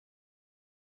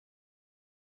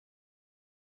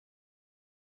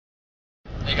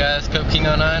guys, Cope King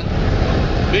 09.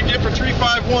 Big Dipper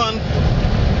 351.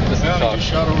 Well, just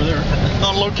shot over there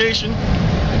on location.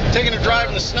 Taking a drive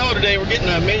in the snow today. We're getting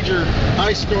a major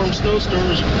ice storm,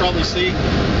 snowstorm, as you can probably see.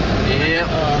 Yep.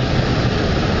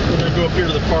 We're going to go up here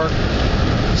to the park.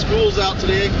 School's out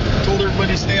today. Told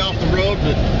everybody to stay off the road,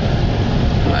 but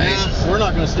we're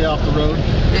not going to stay off the road.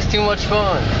 It's too much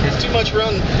fun. It's too much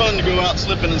fun to go out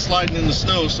slipping and sliding in the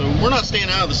snow, so we're not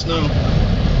staying out of the snow.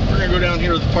 We're going to go down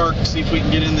here to the park and see if we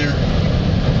can get in there.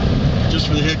 Just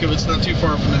for the heck of it. It's not too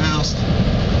far from the house.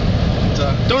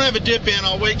 But, don't have a dip in.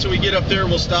 I'll wait till we get up there.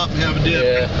 We'll stop and have a dip.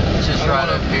 Yeah, it's just right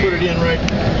up here. Put it in right,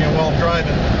 while I'm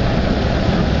driving.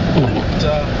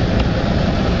 But,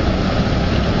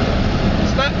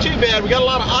 it's not too bad. We got a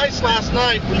lot of ice last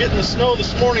night. We're getting the snow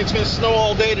this morning. It's going to snow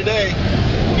all day today.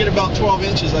 We'll get about 12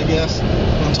 inches, I guess,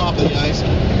 on top of the ice.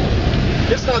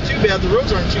 It's not too bad. The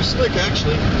roads aren't too slick,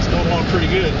 actually. It's going along pretty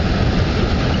good.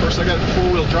 Of course, I got a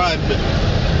four-wheel drive, but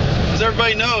as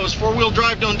everybody knows, four-wheel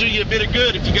drive don't do you a bit of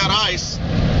good if you got ice.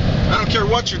 I don't care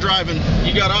what you're driving.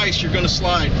 You got ice, you're going to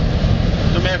slide.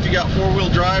 No matter if you got four-wheel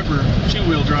drive or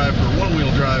two-wheel drive or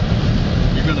one-wheel drive,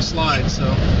 you're going to slide.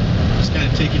 So just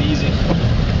kind of take it easy.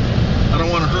 I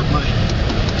don't want to hurt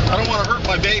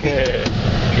my baby.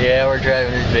 Yeah, we're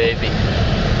driving this baby.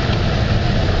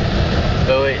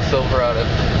 Oh wait, Silverado.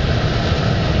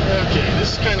 Okay,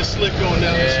 this is kind of slick going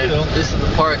down this hill. This is the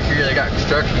park here. They got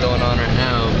construction going on right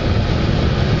now.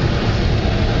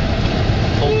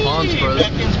 Whole pond's frozen.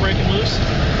 Back end's breaking loose.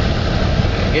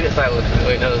 Get it sideways.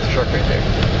 Wait, no, there's a truck right there.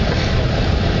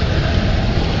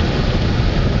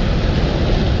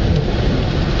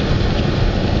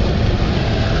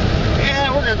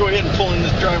 Yeah, we're gonna go ahead and pull in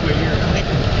this driveway here.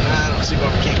 I don't see why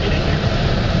we can't get in here.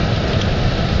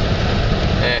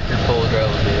 If your full drive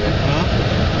will do it. Huh?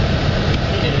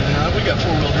 We got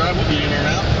four-wheel drive. We'll get in here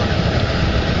now.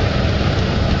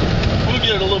 We'll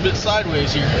get it a little bit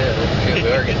sideways here. Yeah,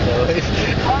 we are getting sideways.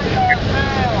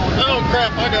 Oh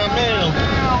crap! I got mail.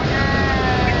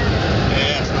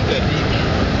 Yeah, it's not that deep.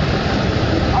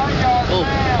 Oh,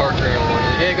 park ring on one.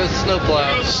 Yeah, it goes the snowplow.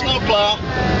 There goes the snowplow.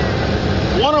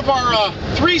 One of our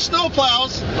three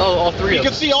snowplows. Oh, all three. You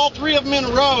can see all three of them in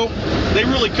a row. They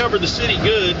really covered the city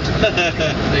good.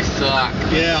 They suck.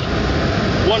 Yeah.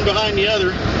 One behind the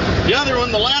other. The other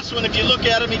one, the last one, if you look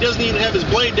at him, he doesn't even have his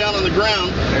blade down on the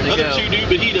ground. The other two do,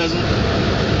 but he doesn't.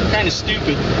 Kind of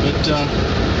stupid, but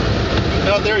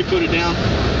out there he put it down.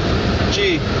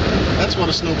 Gee, that's what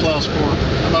a snowplow's for.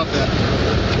 How about that?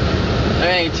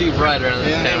 That ain't too bright around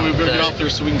this town. Yeah, we better get off there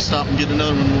so we can stop and get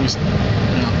another one when we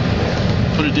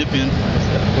put a dip in.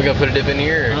 We gotta put a dip in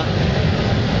here? Or?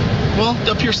 Well,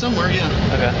 up here somewhere, yeah.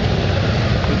 Okay.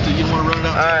 But you don't want to run it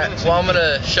out. Alright, well I'm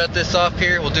gonna shut this off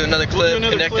here. We'll do another clip,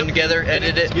 connect them together,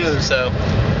 edit it. So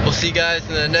we'll see you guys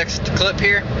in the next clip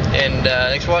here, and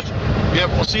thanks for watching. Yep,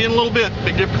 we'll see you in a little bit.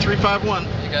 Big Dipper 351.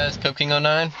 Hey guys, Cope King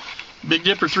 09. Big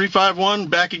Dipper 351,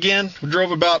 back again. We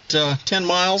drove about 10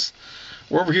 miles.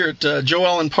 We're over here at Joe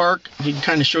Allen Park. He can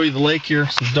kind of show you the lake here.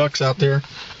 Some ducks out there.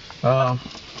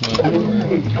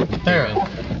 There.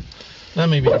 Now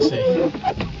maybe you can see.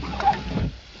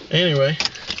 Anyway.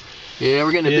 Yeah,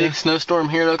 we're getting a big snowstorm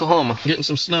here in Oklahoma. Getting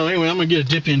some snow. Anyway, I'm going to get a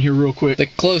dip in here real quick. They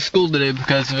closed school today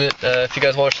because of it. If you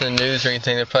guys watch the news or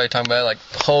anything, they're probably talking about it, like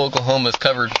the whole Oklahoma is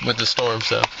covered with the storm,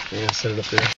 so. Yeah, set it up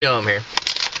there. Yeah, I'm here.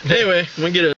 Anyway, I'm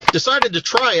going to get decided to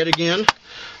try it again.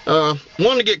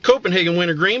 Wanted to get Copenhagen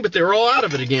wintergreen, but they were all out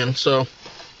of it again, so,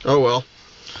 oh well.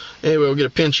 Anyway, we'll get a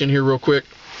pinch in here real quick.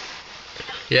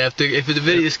 Yeah, if the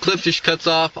video, this clip just cuts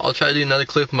off, I'll try to do another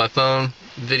clip on my phone,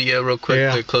 video real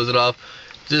quick to close it off.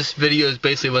 This video is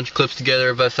basically a bunch of clips together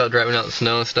of us out driving out in the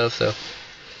snow and stuff, so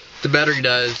if the battery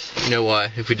dies, you know why,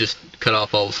 if we just cut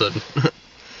off all of a sudden.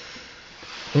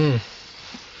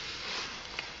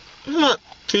 Not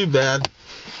too bad.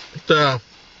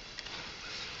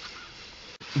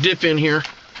 Dip in here.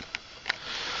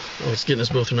 Oh, it's getting us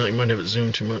both tonight. You might have it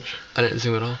zoomed too much. I didn't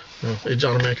zoom at all. No, it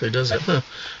automatically does it. Huh.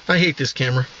 I hate this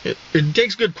camera. It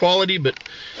takes good quality, but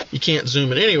you can't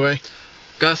zoom it. Anyway.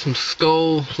 Got some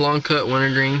Skoal long cut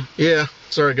wintergreen. Yeah,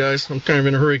 sorry guys. I'm kind of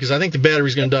in a hurry because I think the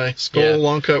battery's going to die. Skoal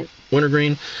long cut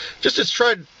wintergreen. Just it's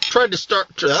tried to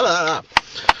start. Got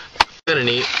a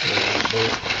neat.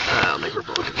 I don't think we're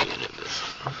both going to be in this.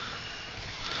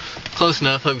 Close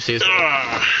enough. Hope you see us.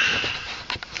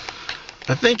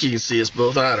 I think you can see us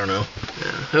both. I don't know.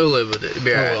 Yeah, we'll live with it. It'll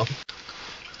be alright.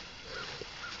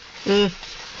 Well.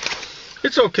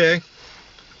 It's okay.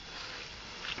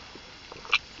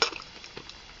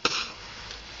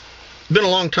 Been a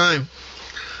long time.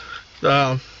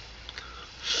 Had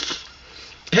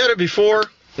it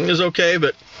before. It was okay,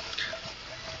 but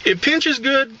it pinches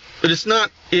good. but it's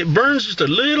not. It burns just a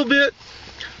little bit,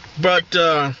 but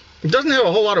it doesn't have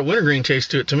a whole lot of wintergreen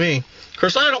taste to it to me. Of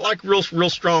course, I don't like real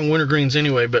strong wintergreens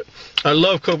anyway, but I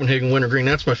love Copenhagen wintergreen.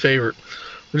 That's my favorite.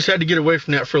 We just had to get away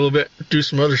from that for a little bit, do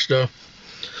some other stuff.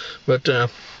 But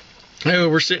anyway,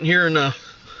 we're sitting here and I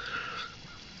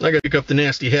gotta pick up the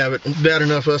nasty habit. Bad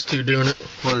enough us two doing it.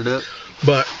 Wanted it.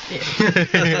 But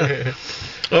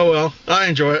oh well, I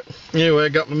enjoy it. Anyway, I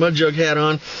got my mud jug hat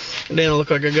on. And then I look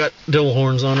like I got devil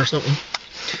horns on or something.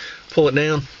 Pull it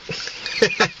down.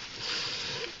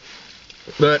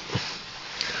 But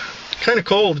kind of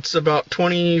cold. It's about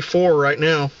 24 right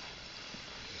now.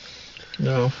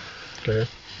 No. Okay.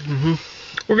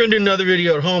 We're gonna do another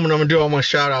video at home, and I'm gonna do all my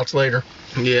shout outs later.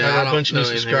 Yeah, I got a bunch of new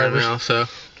subscribers right now, so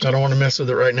I don't want to mess with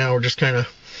it right now. We're just kind of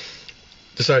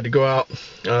decided to go out.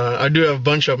 I do have a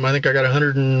bunch of them. I think I got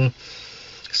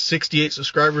 168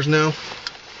 subscribers now.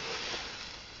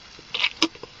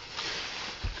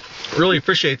 Really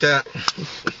appreciate that.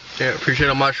 Yeah, appreciate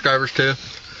all my subscribers too.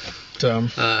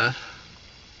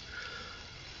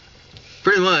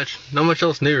 Pretty much, not much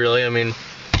else new really. I mean,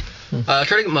 I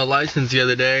tried to get my license the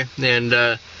other day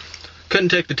and couldn't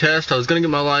take the test. I was gonna get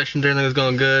my license, everything was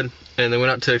going good, and then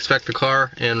went out to inspect the car,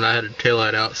 and I had a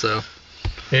taillight out, so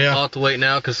yeah, I'll have to wait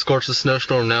now because of course it's a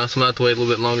snowstorm now, so I'm gonna have to wait a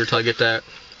little bit longer till I get that.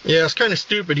 Yeah, it's kind of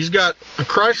stupid. He's got a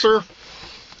Chrysler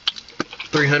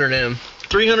 300M.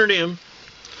 300M.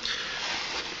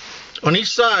 On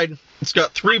each side, it's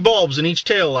got 3 bulbs in each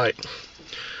tail light.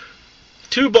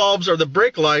 2 bulbs are the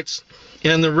brake lights,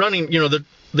 and the running, you know,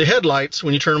 the headlights.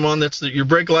 When you turn them on, that's your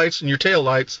brake lights and your tail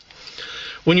lights.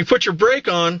 When you put your brake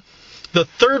on, the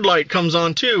 3rd light comes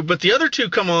on too, but the other 2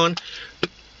 come on,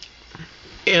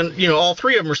 and you know, all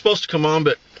 3 of them are supposed to come on,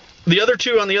 but the other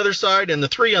 2 on the other side and the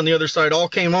 3 on the other side all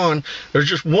came on. There's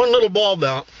just one little bulb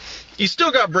out. You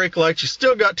still got brake lights, you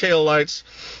still got tail lights,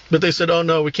 but they said, oh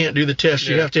no, we can't do the test.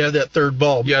 You have to have that 3rd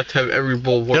bulb. You have to have every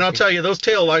bulb working. And I'll tell you, those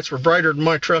tail lights were brighter than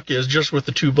my truck is just with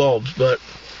the 2 bulbs, but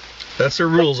that's their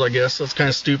rules, I guess. That's kind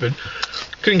of stupid.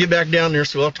 Couldn't get back down there,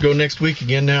 so we'll have to go next week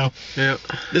again now. Yeah.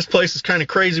 This place is kind of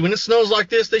crazy. When it snows like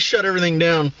this, they shut everything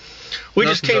down. We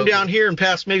just came down here and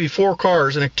passed maybe 4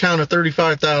 cars in a town of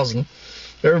 35,000.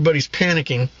 Everybody's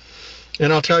panicking.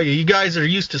 And I'll tell you, you guys that are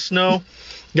used to snow,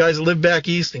 guys that live back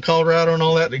east in Colorado and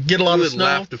all that, that get a lot of snow.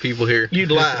 You'd laugh to people here.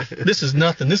 You'd laugh. This is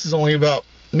nothing. This is only about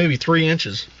maybe 3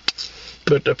 inches.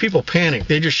 But people panic.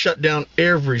 They just shut down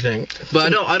everything.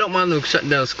 But I don't mind them shutting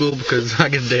down school because I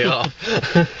get a day off,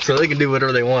 so they can do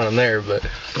whatever they want in there. But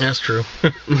that's true.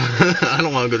 I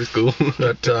don't want to go to school.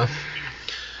 But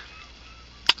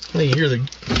hey, you hear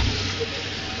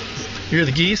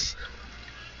the geese?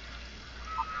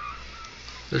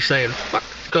 They're saying, "Fuck,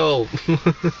 it's cold."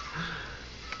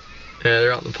 Yeah,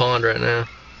 they're out in the pond right now.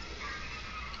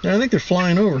 I think they're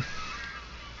flying over.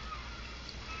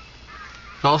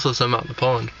 Also some out in the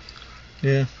pond.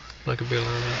 Yeah. That could be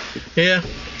around there. Yeah,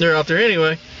 they're out there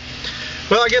anyway.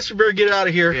 Well, I guess we better get out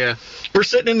of here. Yeah. We're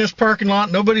sitting in this parking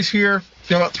lot. Nobody's here.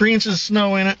 Got about 3 inches of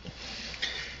snow in it.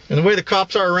 And the way the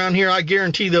cops are around here, I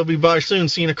guarantee they'll be by soon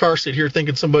seeing a car sit here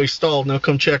thinking somebody's stalled, and they'll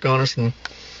come check on us and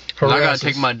harass us. I gotta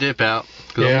take my dip out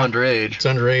because I'm underage. It's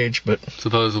underage, but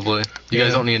supposedly. You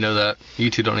guys don't need to know that.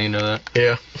 You two don't need to know that.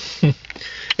 Yeah.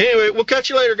 Anyway, we'll catch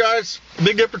you later, guys.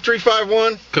 Big Dipper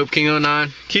 351. Cope King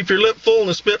 09. Keep your lip full and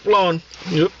the spit flowing.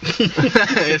 Yep.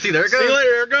 See, there it goes. See you later.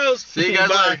 There it goes. See you guys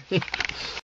Bye. later.